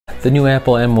The new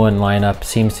Apple M1 lineup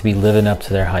seems to be living up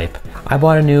to their hype. I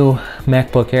bought a new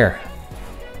MacBook Air,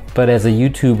 but as a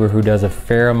YouTuber who does a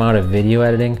fair amount of video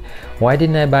editing, why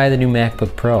didn't I buy the new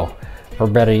MacBook Pro? Or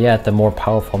better yet, the more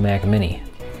powerful Mac Mini?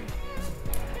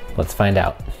 Let's find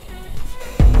out.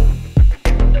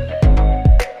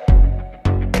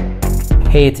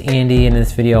 Hey, it's Andy. In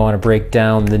this video I want to break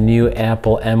down the new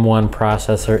Apple M1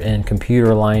 processor and computer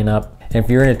lineup. And if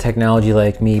you're into technology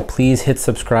like me, please hit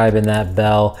subscribe and that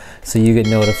bell so you get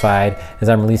notified as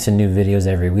I'm releasing new videos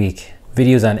every week.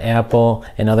 Videos on Apple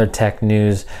and other tech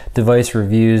news, device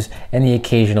reviews, and the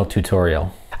occasional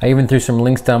tutorial. I even threw some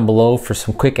links down below for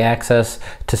some quick access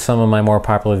to some of my more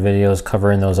popular videos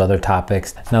covering those other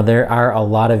topics. Now, there are a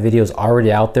lot of videos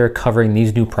already out there covering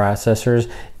these new processors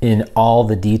in all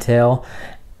the detail,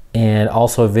 and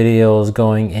also videos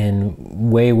going in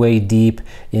way deep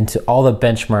into all the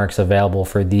benchmarks available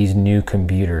for these new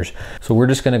computers. So we're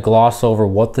just going to gloss over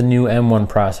what the new M1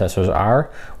 processors are,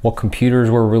 what computers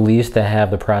were released that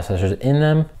have the processors in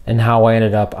them, and how I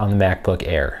ended up on the MacBook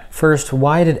Air. First,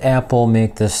 why did Apple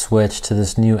make this switch to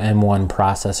this new M1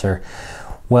 processor?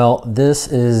 Well, this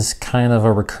is kind of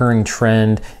a recurring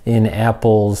trend in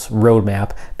Apple's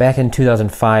roadmap. Back in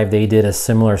 2005, they did a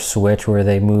similar switch where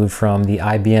they moved from the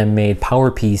IBM-made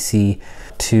PowerPC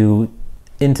to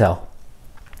Intel.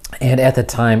 And at the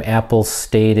time, Apple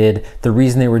stated the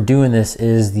reason they were doing this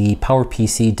is the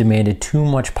PowerPC demanded too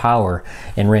much power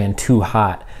and ran too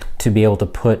hot to be able to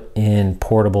put in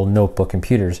portable notebook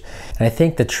computers. And I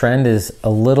think the trend is a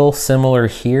little similar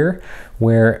here,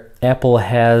 where Apple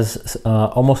has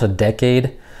almost a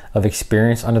decade of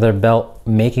experience under their belt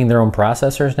making their own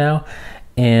processors now,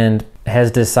 and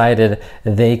has decided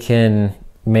they can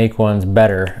make ones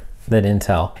better than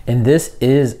Intel. And this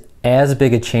is as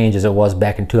big a change as it was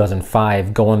back in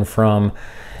 2005, going from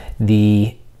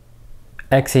the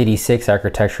x86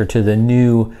 architecture to the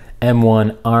new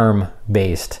M1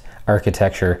 ARM-based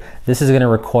architecture. This is going to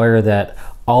require that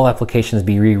all applications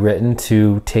be rewritten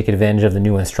to take advantage of the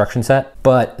new instruction set,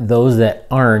 but those that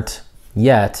aren't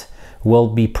yet will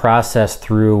be processed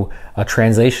through a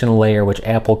translation layer which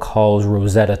Apple calls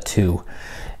Rosetta 2.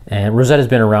 And Rosetta's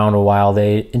been around a while.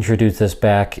 They introduced this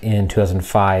back in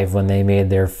 2005 when they made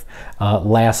their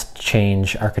last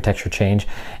change, architecture change,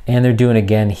 and they're doing it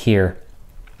again here.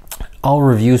 All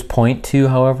reviews point to,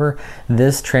 however,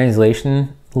 this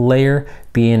translation layer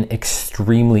being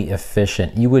extremely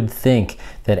efficient. You would think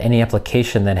that any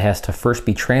application that has to first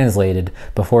be translated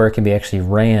before it can be actually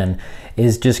ran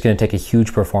is just going to take a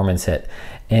huge performance hit.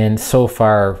 And so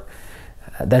far,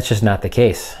 that's just not the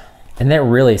case. And that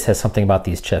really says something about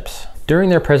these chips. During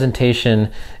their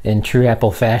presentation, in true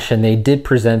Apple fashion, they did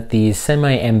present these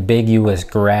semi-ambiguous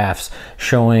graphs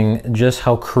showing just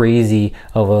how crazy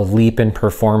of a leap in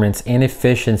performance and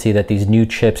efficiency that these new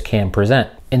chips can present.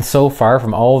 And so far,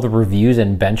 from all of the reviews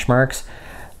and benchmarks,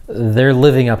 they're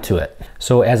living up to it.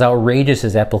 So as outrageous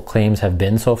as Apple claims have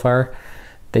been so far,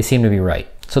 they seem to be right.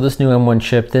 So this new M1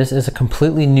 chip, this is a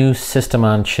completely new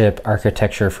system-on-chip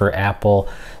architecture for Apple.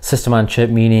 System-on-chip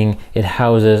meaning it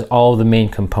houses all of the main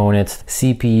components: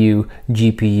 CPU,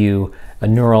 GPU, a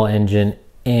neural engine,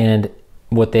 and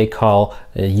what they call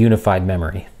a unified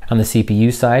memory. On the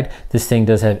CPU side, this thing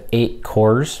does have 8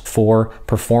 cores, 4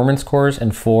 performance cores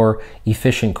and 4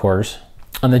 efficient cores.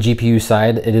 On the GPU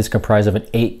side, it is comprised of an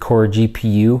 8-core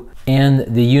GPU, and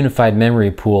the unified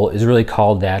memory pool is really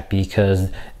called that because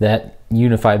that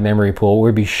unified memory pool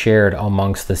will be shared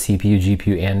amongst the CPU,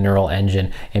 GPU, and neural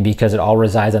engine. And because it all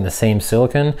resides on the same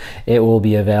silicon, it will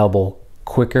be available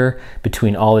quicker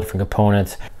between all the different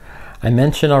components. I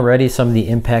mentioned already some of the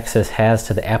impacts this has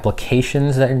to the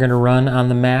applications that are going to run on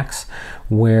the Macs,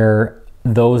 where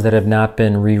those that have not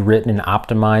been rewritten and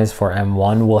optimized for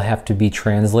M1 will have to be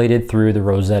translated through the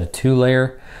Rosetta 2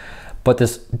 layer. But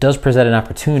this does present an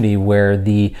opportunity where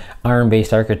the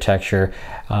ARM-based architecture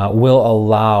will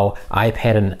allow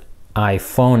iPad and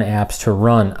iPhone apps to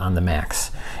run on the Macs.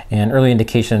 And early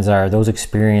indications are those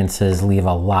experiences leave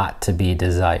a lot to be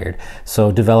desired.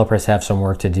 So developers have some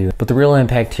work to do. But the real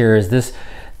impact here is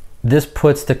this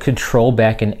puts the control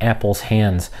back in Apple's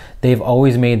hands. They've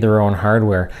always made their own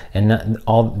hardware and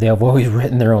they have always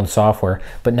written their own software,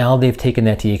 but now they've taken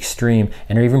that to the extreme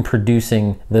and are even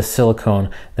producing the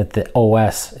silicone that the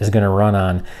OS is going to run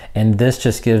on. And this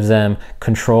just gives them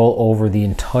control over the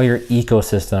entire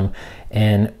ecosystem,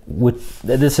 and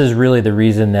this is really the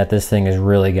reason that this thing is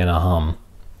really going to hum.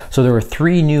 So there were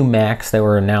 3 new Macs that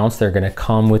were announced. They're going to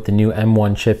come with the new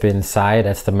M1 chip inside.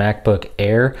 That's the MacBook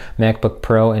Air, MacBook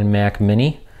Pro, and Mac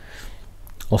Mini.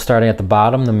 Well, starting at the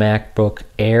bottom, the MacBook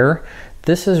Air.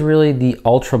 This is really the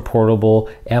ultra portable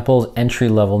Apple's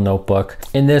entry-level notebook.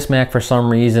 In this Mac, for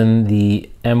some reason, the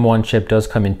M1 chip does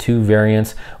come in two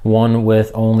variants, one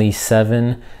with only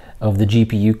 7 of the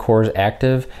GPU cores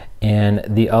active and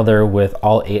the other with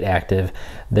all 8 active.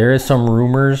 There is some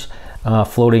rumors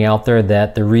floating out there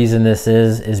that the reason this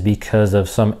is because of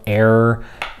some error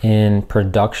in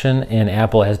production, and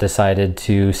Apple has decided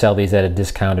to sell these at a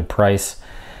discounted price.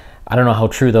 I don't know how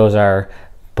true those are,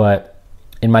 but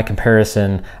in my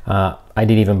comparison, I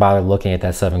didn't even bother looking at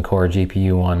that 7-core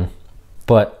GPU one.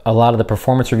 But a lot of the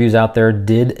performance reviews out there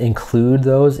did include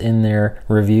those in their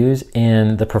reviews,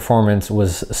 and the performance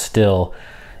was still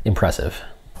impressive.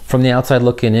 From the outside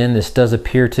looking in, this does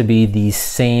appear to be the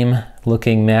same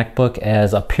looking MacBook,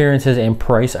 as appearances and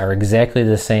price are exactly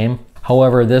the same.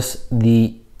 However,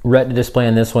 the Retina display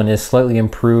on this one is slightly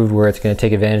improved, where it's going to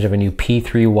take advantage of a new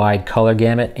P3 wide color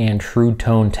gamut and True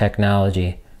Tone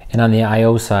technology. And on the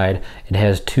I/O side, it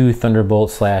has 2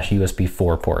 Thunderbolt/USB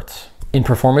 4 ports. In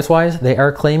performance-wise, they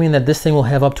are claiming that this thing will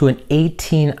have up to an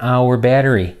 18-hour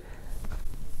battery.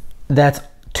 That's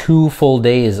 2 full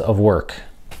days of work.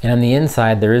 And on the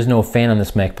inside, there is no fan on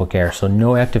this MacBook Air, so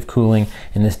no active cooling,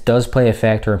 and this does play a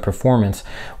factor in performance,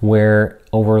 where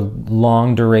over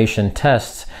long duration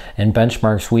tests and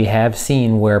benchmarks, we have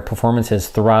seen where performance has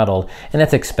throttled, and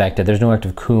that's expected. There's no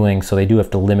active cooling, so they do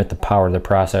have to limit the power of the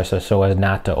processor so as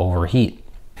not to overheat.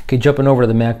 Okay, jumping over to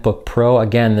the MacBook Pro,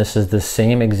 again, this is the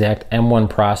same exact M1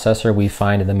 processor we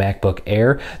find in the MacBook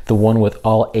Air, the one with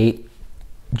all 8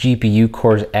 GPU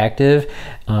cores active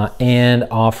and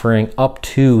offering up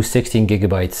to 16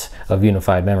 gigabytes of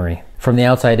unified memory. From the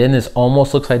outside in, this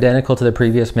almost looks identical to the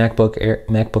previous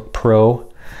MacBook Pro.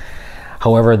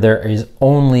 However, there is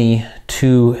only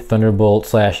 2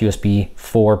 Thunderbolt/USB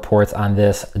 4 ports on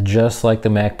this, just like the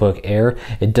MacBook Air.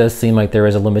 It does seem like there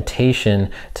is a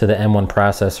limitation to the M1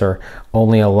 processor,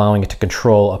 only allowing it to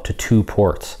control up to 2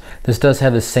 ports. This does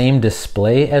have the same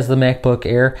display as the MacBook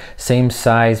Air, same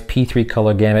size, P3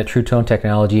 color gamut, True Tone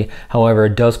technology. However,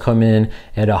 it does come in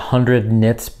at 100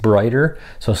 nits brighter,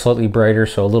 so slightly brighter,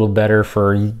 so a little better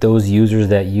for those users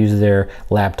that use their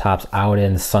laptops out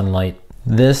in sunlight.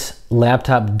 This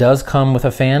laptop does come with a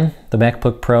fan, the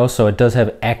MacBook Pro, so it does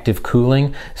have active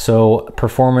cooling. So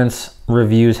performance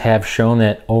reviews have shown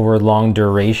that over long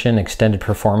duration, extended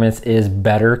performance is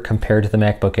better compared to the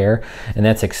MacBook Air, and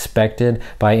that's expected.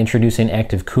 By introducing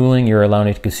active cooling, you're allowing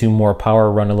it to consume more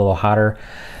power, run a little hotter,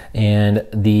 and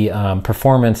the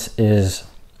performance is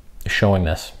showing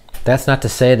this. That's not to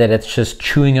say that it's just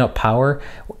chewing up power,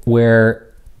 where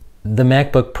the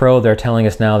MacBook Pro, they're telling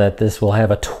us now that this will have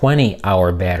a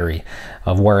 20-hour battery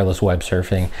of wireless web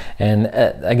surfing. And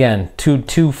again,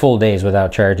 two full days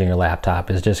without charging your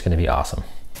laptop is just going to be awesome.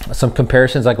 Some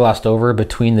comparisons I glossed over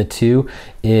between the two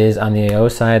is on the I/O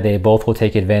side, they both will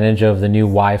take advantage of the new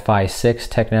Wi-Fi 6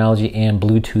 technology and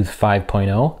Bluetooth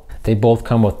 5.0. They both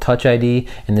come with Touch ID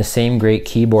and the same great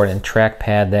keyboard and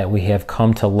trackpad that we have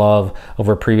come to love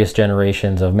over previous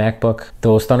generations of MacBook.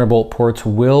 Those Thunderbolt ports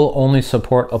will only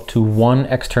support up to 1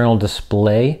 external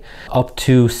display, up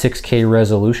to 6K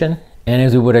resolution. And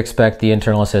as we would expect, the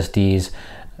internal SSDs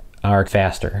are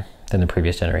faster than the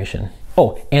previous generation.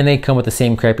 Oh, and they come with the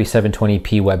same crappy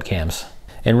 720p webcams.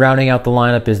 And rounding out the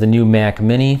lineup is the new Mac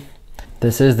Mini.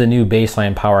 This is the new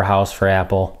baseline powerhouse for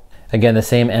Apple. Again, the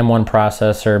same M1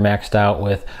 processor maxed out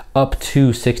with up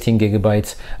to 16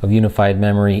 gigabytes of unified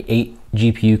memory, 8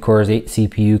 GPU cores, 8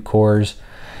 CPU cores.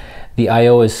 The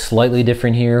I/O is slightly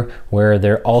different here, where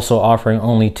they're also offering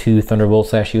only 2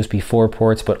 Thunderbolt/USB 4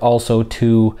 ports, but also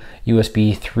 2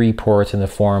 USB 3 ports in the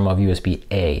form of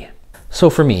USB-A. So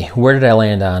for me, where did I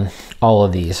land on all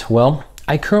of these? Well,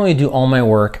 I currently do all my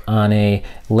work on a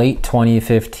late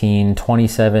 2015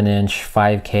 27-inch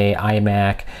 5K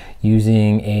iMac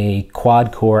using a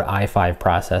quad-core i5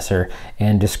 processor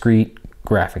and discrete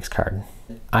graphics card.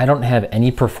 I don't have any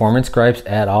performance gripes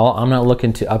at all. I'm not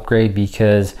looking to upgrade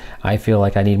because I feel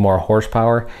like I need more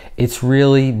horsepower. It's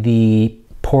really the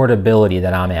portability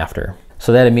that I'm after.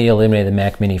 So that immediately eliminated the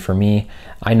Mac Mini for me.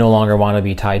 I no longer want to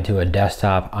be tied to a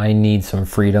desktop. I need some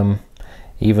freedom,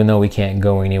 even though we can't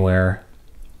go anywhere.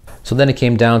 So then it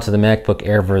came down to the MacBook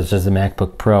Air versus the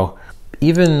MacBook Pro.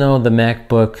 Even though the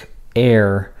MacBook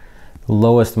Air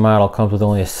lowest model comes with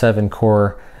only a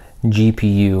 7-core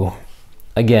GPU,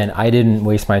 again, I didn't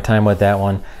waste my time with that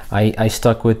one. I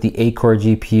stuck with the 8-core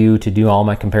GPU to do all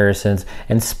my comparisons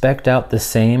and spec'd out the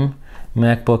same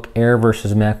MacBook Air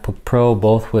versus MacBook Pro,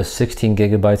 both with 16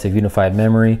 gigabytes of unified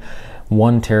memory,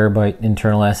 1 terabyte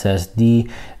internal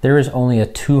SSD. There is only a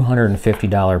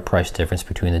 $250 price difference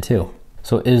between the two.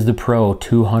 So is the Pro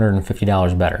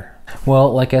 $250 better?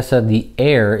 Well, like I said, the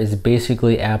Air is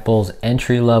basically Apple's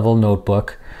entry-level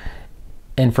notebook,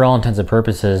 and for all intents and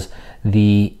purposes,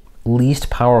 the least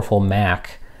powerful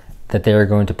Mac that they're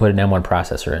going to put an M1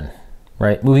 processor in.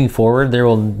 Right? Moving forward, there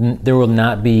will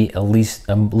not be a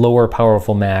lower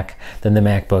powerful Mac than the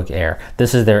MacBook Air.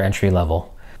 This is their entry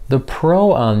level. The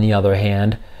Pro, on the other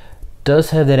hand, does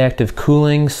have that active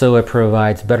cooling, so it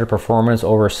provides better performance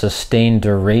over sustained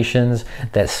durations,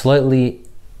 that slightly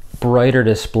brighter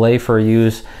display for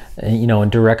use, you know, in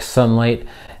direct sunlight,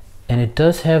 and it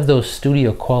does have those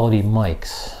studio quality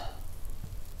mics.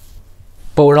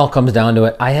 But when it all comes down to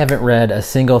it, I haven't read a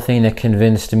single thing that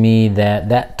convinced me that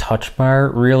that touch bar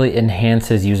really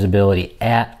enhances usability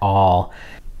at all.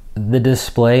 The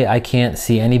display, I can't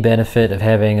see any benefit of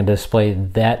having a display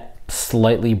that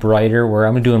slightly brighter, where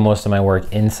I'm doing most of my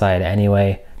work inside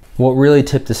anyway. What really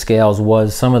tipped the scales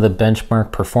was some of the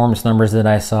benchmark performance numbers that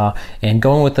I saw, and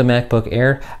going with the MacBook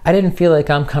Air, I didn't feel like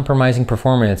I'm compromising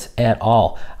performance at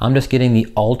all. I'm just getting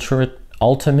the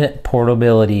ultimate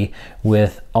portability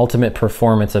with ultimate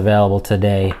performance available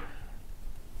today,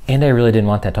 and I really didn't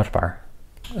want that touch bar.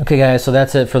 Okay guys, so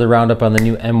that's it for the roundup on the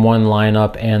new M1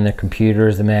 lineup and the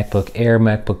computers, the MacBook Air,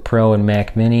 MacBook Pro, and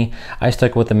Mac Mini. I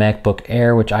stuck with the MacBook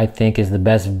Air, which I think is the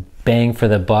best bang for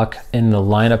the buck in the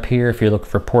lineup here if you're looking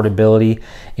for portability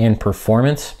and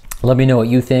performance. Let me know what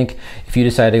you think. If you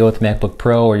decide to go with the MacBook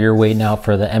Pro or you're waiting out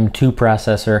for the M2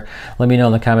 processor, let me know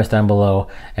in the comments down below,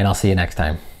 and I'll see you next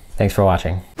time. Thanks for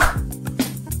watching.